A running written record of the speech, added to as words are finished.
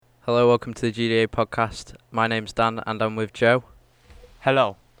Hello, welcome to the GDA podcast. My name's Dan and I'm with Joe.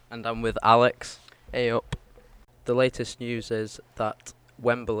 Hello. And I'm with Alex. Hey up. The latest news is that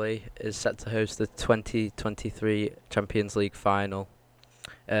Wembley is set to host the 2023 Champions League final.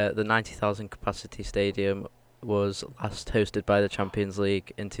 The 90,000 capacity stadium was last hosted by the Champions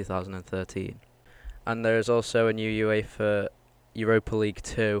League in 2013. And there is also a new UEFA Europa League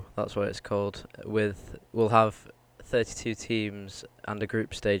 2, that's what it's called, we'll have 32 teams and a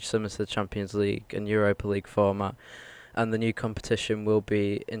group stage similar to the Champions League and Europa League format, and the new competition will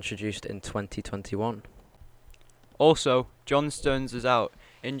be introduced in 2021. Also, John Stones is out,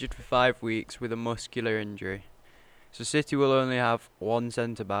 injured for 5 weeks with a muscular injury. So City will only have one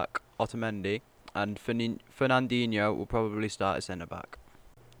centre-back, Otamendi, and Fernandinho will probably start as centre-back.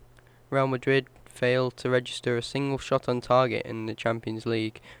 Real Madrid failed to register a single shot on target in the Champions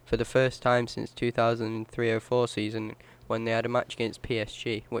League for the first time since 2003-04 season, when they had a match against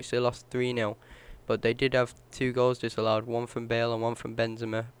PSG, which they lost 3-0. But they did have 2 goals disallowed, one from Bale and one from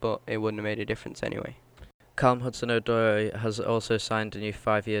Benzema, but it wouldn't have made a difference anyway. Callum Hudson-Odoi has also signed a new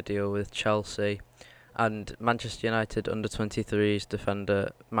 5-year deal with Chelsea, and Manchester United under-23s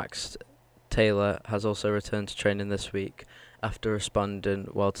defender Max Taylor has also returned to training this week after responding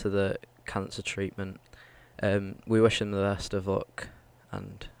well to the cancer treatment. We wish him the best of luck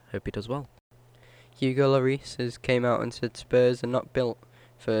and hope he does well. Hugo Lloris has came out and said Spurs are not built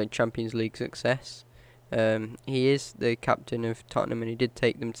for Champions League success. He is the captain of Tottenham and he did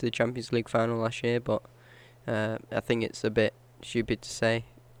take them to the Champions League final last year, but I think it's a bit stupid to say,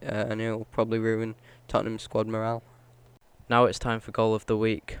 and it'll probably ruin Tottenham's squad morale. Now it's time for goal of the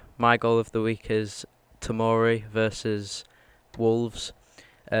week. My goal of the week is Tomori versus Wolves.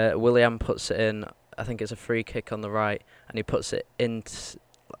 Willian puts it in, I think it's a free kick on the right, and he puts it in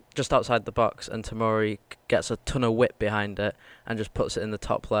just outside the box, and Tomori gets a ton of whip behind it and just puts it in the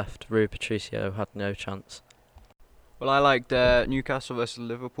top left. Rui Patricio had no chance. Well, I liked Newcastle versus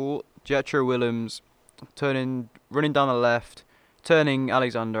Liverpool. Jetro Willems running down the left, turning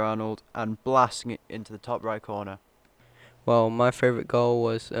Alexander-Arnold and blasting it into the top right corner. Well, my favourite goal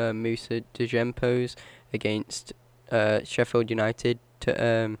was Moussa Djempo's against Sheffield United.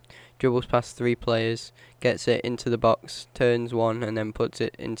 Dribbles past 3 players, gets it into the box, turns one, and then puts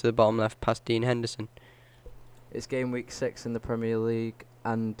it into the bottom left past Dean Henderson. It's game week 6 in the Premier League,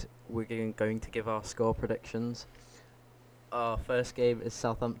 and we're going to give our score predictions. Our first game is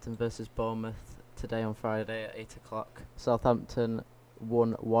Southampton versus Bournemouth today on Friday at 8 o'clock. Southampton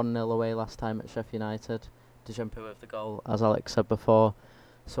won 1-0 away last time at Sheffield United. Djempo with the goal, as Alex said before.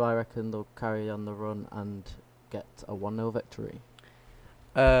 So I reckon they'll carry on the run and get a 1-0 victory.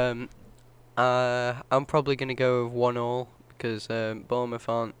 I'm probably going to go with 1-1 because Bournemouth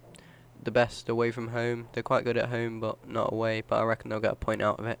aren't the best away from home. They're quite good at home, but not away. But I reckon they'll get a point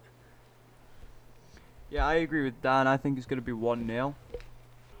out of it. Yeah, I agree with Dan. I think it's going to be 1-0.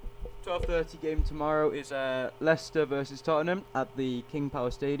 12:30 game tomorrow is Leicester versus Tottenham at the King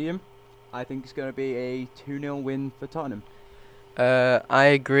Power Stadium. I think it's going to be a 2-0 win for Tottenham. I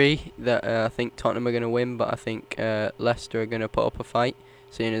agree that I think Tottenham are going to win, but I think Leicester are going to put up a fight,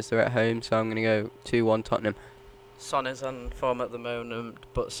 seeing as they're at home, so I'm going to go 2-1 Tottenham. Son is on form at the moment,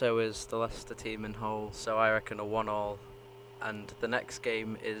 but so is the Leicester team in whole, so I reckon a 1-1. And the next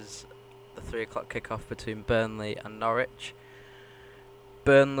game is the 3 o'clock kickoff between Burnley and Norwich.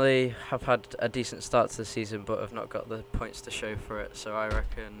 Burnley have had a decent start to the season, but have not got the points to show for it, so I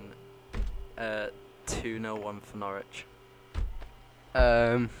reckon 2-0 for Norwich.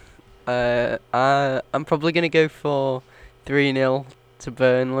 I'm probably going to go for 3-0 to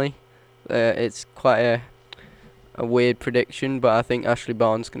Burnley. It's quite a weird prediction, but I think Ashley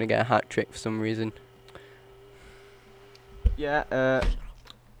Barnes going to get a hat-trick for some reason. Yeah,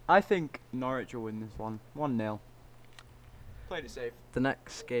 I think Norwich will win this one. 1-0. Played it safe. The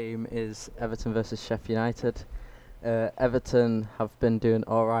next game is Everton versus Sheffield United. Everton have been doing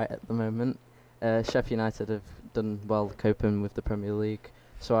alright at the moment. Sheffield United have done well coping with the Premier League,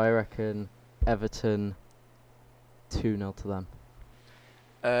 so I reckon Everton 2-0 to them.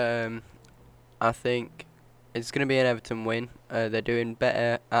 I think it's going to be an Everton win. They're doing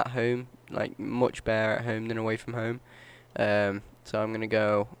better at home, like much better at home than away from home. So I'm going to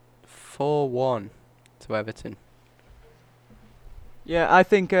go 4-1 to Everton. Yeah, I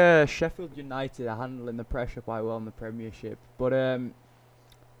think Sheffield United are handling the pressure quite well in the Premiership, but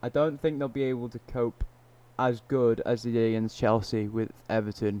I don't think they'll be able to cope as good as they did against Chelsea with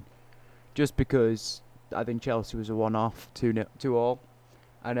Everton, just because I think Chelsea was a one-off, 2-all,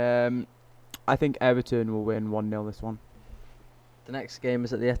 and I think Everton will win 1-0 this one. The next game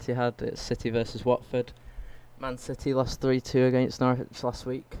is at the Etihad. It's City versus Watford. Man City lost 3-2 against Norwich last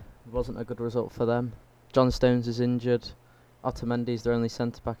week. wasn't a good result for them. John Stones is injured. Otamendi's their only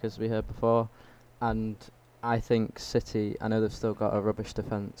centre-back, as we heard before. And I think City, I know they've still got a rubbish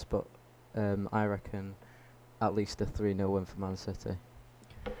defence, but I reckon at least a 3-0 win for Man City.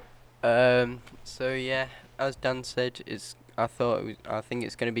 So yeah, as Dan said, I think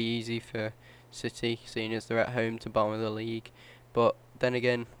it's going to be easy for City, seeing as they're at home to bottom of the league. But then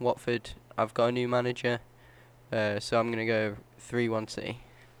again, Watford, I've got a new manager, so I'm going to go 3-1 City.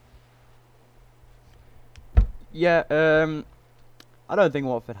 Yeah, I don't think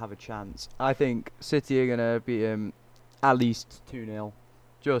Watford have a chance. I think City are going to beat them at least 2-0,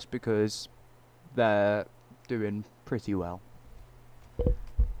 just because they're doing pretty well.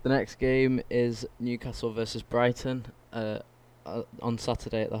 The next game is Newcastle versus Brighton on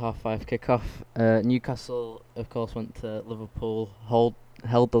Saturday at the 5:30 kickoff. Newcastle, of course, went to Liverpool,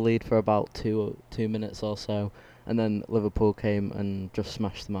 held the lead for about 2 minutes or so, and then Liverpool came and just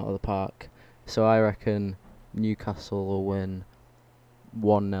smashed them out of the park. So I reckon Newcastle will win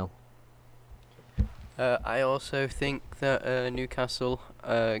 1-0. I also think that Newcastle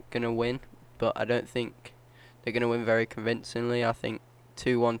are going to win, but I don't think they're going to win very convincingly. I think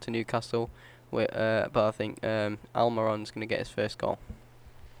 2-1 to Newcastle, but I think Almiron's going to get his first goal.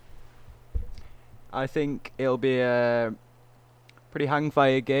 I think it'll be a pretty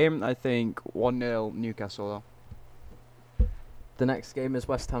hang-fire game. I think 1-0 Newcastle, though. The next game is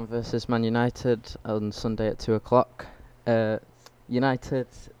West Ham versus Man United on Sunday at 2 o'clock. United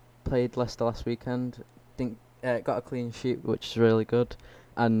played Leicester last weekend, got a clean sheet, which is really good,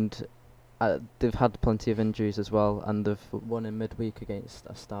 and they've had plenty of injuries as well, and they've won in midweek against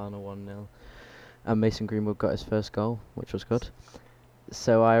Astana 1-0, and Mason Greenwood got his first goal, which was good.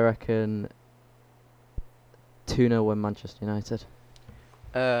 So I reckon 2-0 win Manchester United.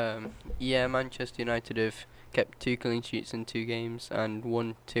 Yeah, Manchester United have kept 2 clean sheets in 2 games and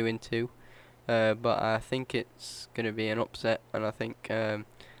won 2 in 2. But I think it's going to be an upset, and I think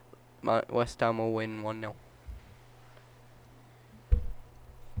West Ham will win 1-0.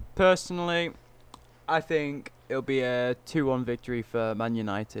 Personally, I think it'll be a 2-1 victory for Man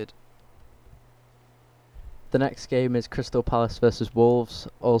United. The next game is Crystal Palace versus Wolves,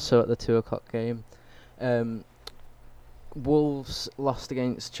 also at the 2 o'clock game. Wolves lost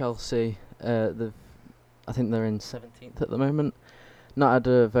against Chelsea. I think they're in 17th at the moment. Not had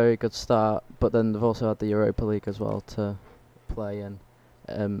a very good start, but then they've also had the Europa League as well to play in.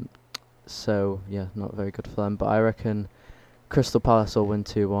 So yeah, not very good for them. But I reckon Crystal Palace will win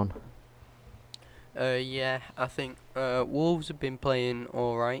 2-1. Yeah, I think Wolves have been playing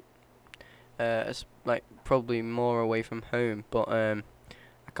all right. It's like probably more away from home, but I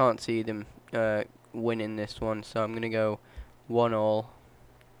can't see them winning this one, so I'm gonna go 1-1.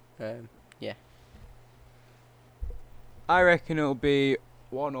 Yeah. I reckon it'll be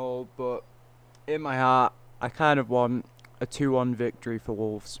 1-1, but in my heart, I kind of want a 2-1 victory for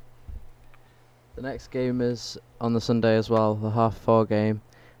Wolves. The next game is on the Sunday as well, the 4:30 game,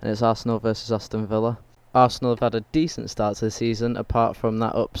 and it's Arsenal versus Aston Villa. Arsenal have had a decent start to the season, apart from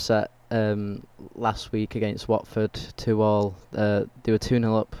that upset last week against Watford 2-2. They were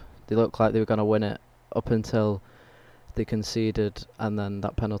 2-0 up. They looked like they were going to win it up until they conceded, and then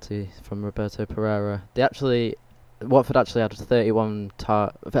that penalty from Roberto Pereira. Watford actually had 31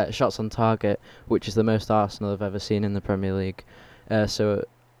 shots on target, which is the most Arsenal have ever seen in the Premier League. So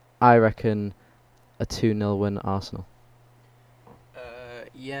I reckon a 2-0 win Arsenal.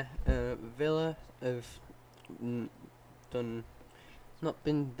 Yeah, Villa have not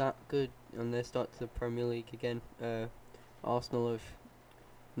been that good on their start to the Premier League again. Arsenal have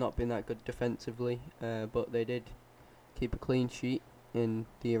not been that good defensively, but they did keep a clean sheet in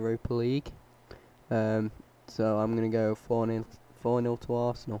the Europa League. So I'm going to go 4-0 to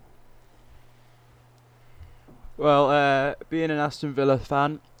Arsenal. Well, being an Aston Villa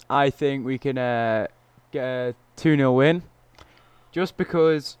fan, I think we can get a 2-0 win. Just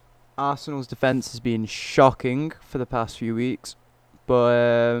because Arsenal's defence has been shocking for the past few weeks.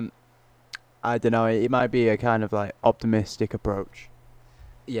 But I don't know, it might be a kind of like optimistic approach.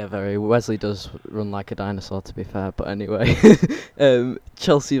 Yeah, very. Wesley does run like a dinosaur, to be fair. But anyway,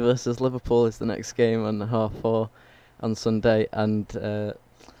 Chelsea versus Liverpool is the next game on the 4:30 on Sunday, and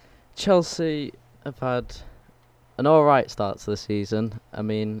Chelsea have had an alright start to the season. I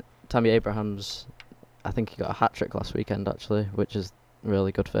mean, Tammy Abraham's, I think he got a hat-trick last weekend actually, which is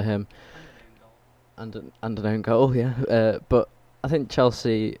really good for him. And an own goal, yeah. But I think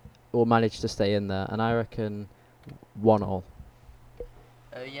Chelsea will manage to stay in there, and I reckon 1-1.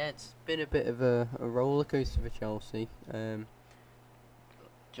 Yeah, it's been a bit of a roller coaster for Chelsea.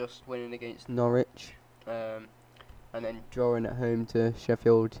 Just winning against Norwich, and then drawing at home to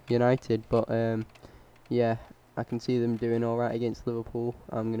Sheffield United. But yeah, I can see them doing all right against Liverpool.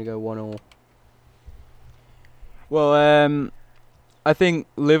 I'm going to go 1-1. Well, I think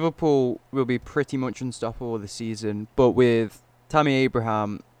Liverpool will be pretty much unstoppable this season, but with Tammy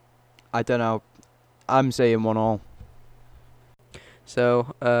Abraham, I don't know. I'm saying 1-1.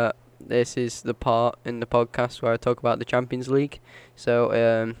 So this is the part in the podcast where I talk about the Champions League.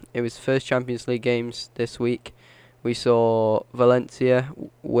 So it was first Champions League games this week. We saw Valencia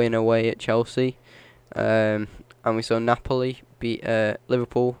win away at Chelsea, and we saw Napoli beat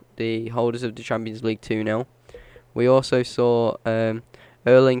Liverpool, the holders of the Champions League, 2-0. We also saw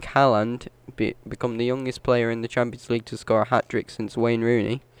Erling Haaland become the youngest player in the Champions League to score a hat-trick since Wayne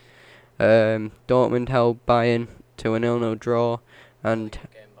Rooney. Dortmund held Bayern to a 0-0 draw, and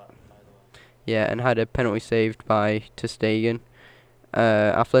and had a penalty saved by Ter Stegen.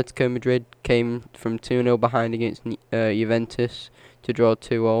 Atletico Madrid came from 2-0 behind against Juventus to draw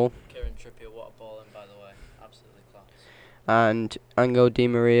 2-2. Kieran Trippier, what a ball in, by the way. Absolutely class. And Angel Di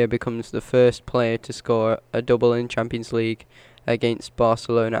Maria becomes the first player to score a double in Champions League against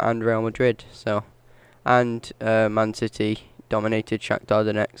Barcelona and Real Madrid. And Man City dominated Shakhtar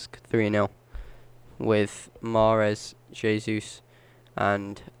Donetsk 3-0 with Mahrez, Jesus,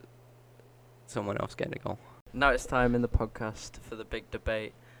 and someone else getting a goal. Now it's time in the podcast for the big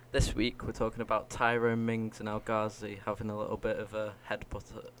debate. This week we're talking about Tyrone Mings and El Ghazi having a little bit of a headbutt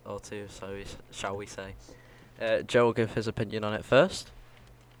or two, shall we say. Joe will give his opinion on it first.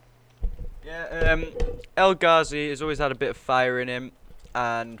 Yeah, El Ghazi has always had a bit of fire in him,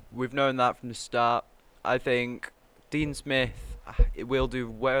 and we've known that from the start. I think Dean Smith will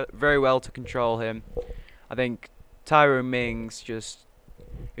do very well to control him. I think Tyrone Mings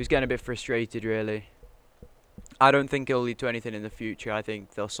he was getting a bit frustrated, really. I don't think it'll lead to anything in the future. I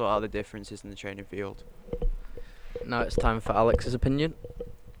think they'll sort out the differences in the training field. Now it's time for Alex's opinion.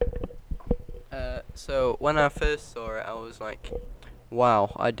 So when I first saw it, I was like,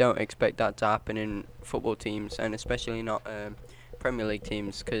 wow, I don't expect that to happen in football teams, and especially not Premier League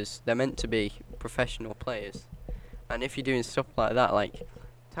teams, because they're meant to be professional players. And if you're doing stuff like that, like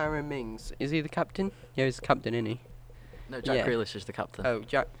Tyrone Mings, is he the captain? Yeah, he's the captain, isn't he? No, Jack Grealish is the captain. Oh,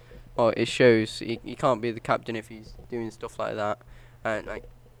 Jack. Well, it shows he can't be the captain if he's doing stuff like that. And like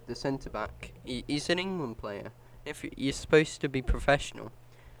the centre back, he's an England player. If you're supposed to be professional,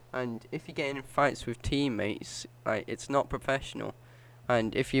 and if you're getting in fights with teammates, like it's not professional.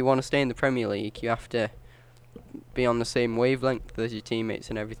 And if you want to stay in the Premier League, you have to be on the same wavelength as your teammates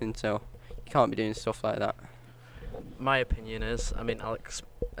and everything. So you can't be doing stuff like that. My opinion is, I mean, Alex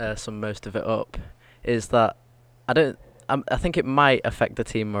summed most of it up, is that I think it might affect the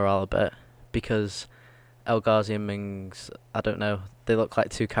team morale a bit, because El Ghazi and Mings, I don't know, they look like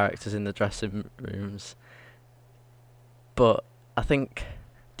two characters in the dressing rooms. But I think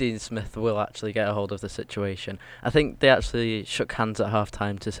Dean Smith will actually get a hold of the situation. I think they actually shook hands at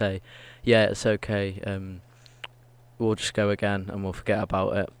half-time to say, yeah, it's okay, we'll just go again and we'll forget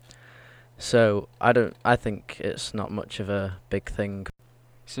about it. So I think it's not much of a big thing.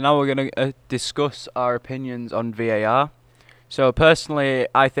 So now we're going to discuss our opinions on VAR. So personally,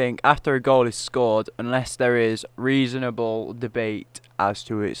 I think after a goal is scored, unless there is reasonable debate as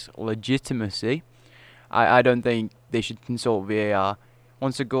to its legitimacy, I don't think they should consult VAR.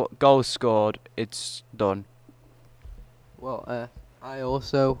 Once a goal is scored, it's done. Well,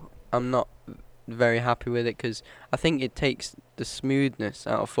 I'm not very happy with it, because I think it takes the smoothness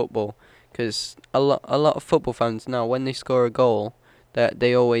out of football. Because a lot of football fans now, when they score a goal, that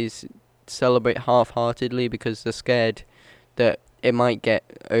they always celebrate half-heartedly because they're scared that it might get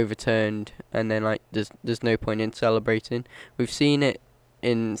overturned, and then like there's no point in celebrating. We've seen it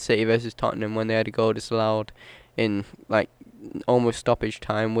in City versus Tottenham when they had a goal disallowed in like almost stoppage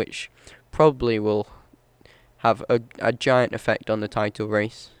time, which probably will have a giant effect on the title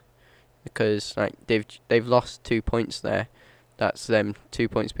race, because like they've lost 2 points there. That's them 2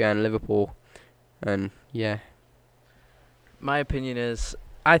 points behind Liverpool, and yeah. My opinion is,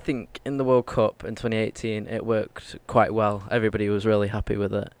 I think in the World Cup in 2018 it worked quite well. Everybody was really happy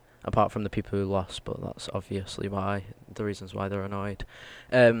with it, apart from the people who lost, but that's obviously the reasons why they're annoyed.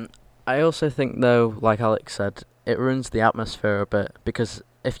 I also think though, like Alex said, it ruins the atmosphere a bit, because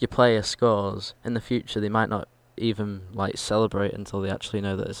if your player scores, in the future they might not even like celebrate until they actually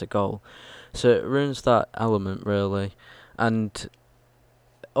know that it's a goal. So it ruins that element really. And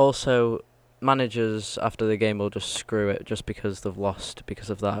also, managers after the game will just screw it just because they've lost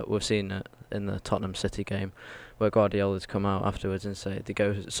because of that. We've seen it in the Tottenham City game, where Guardiola's come out afterwards and say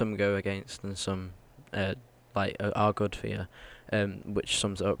some go against and some are good for you. which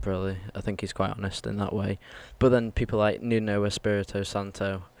sums it up really. I think he's quite honest in that way. But then people like Nuno Espirito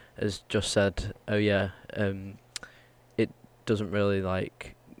Santo has just said, oh yeah, it doesn't really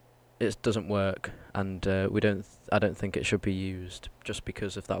it doesn't work, and I don't think it should be used just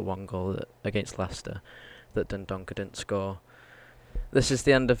because of that one goal against Leicester that Dendoncker didn't score. This is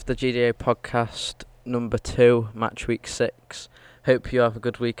the end of the GDA podcast number 2, match week 6. Hope you have a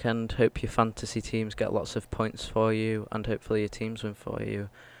good weekend. Hope your fantasy teams get lots of points for you, and hopefully your teams win for you.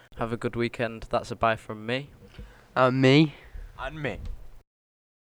 Have a good weekend. That's a bye from me. And me. And me.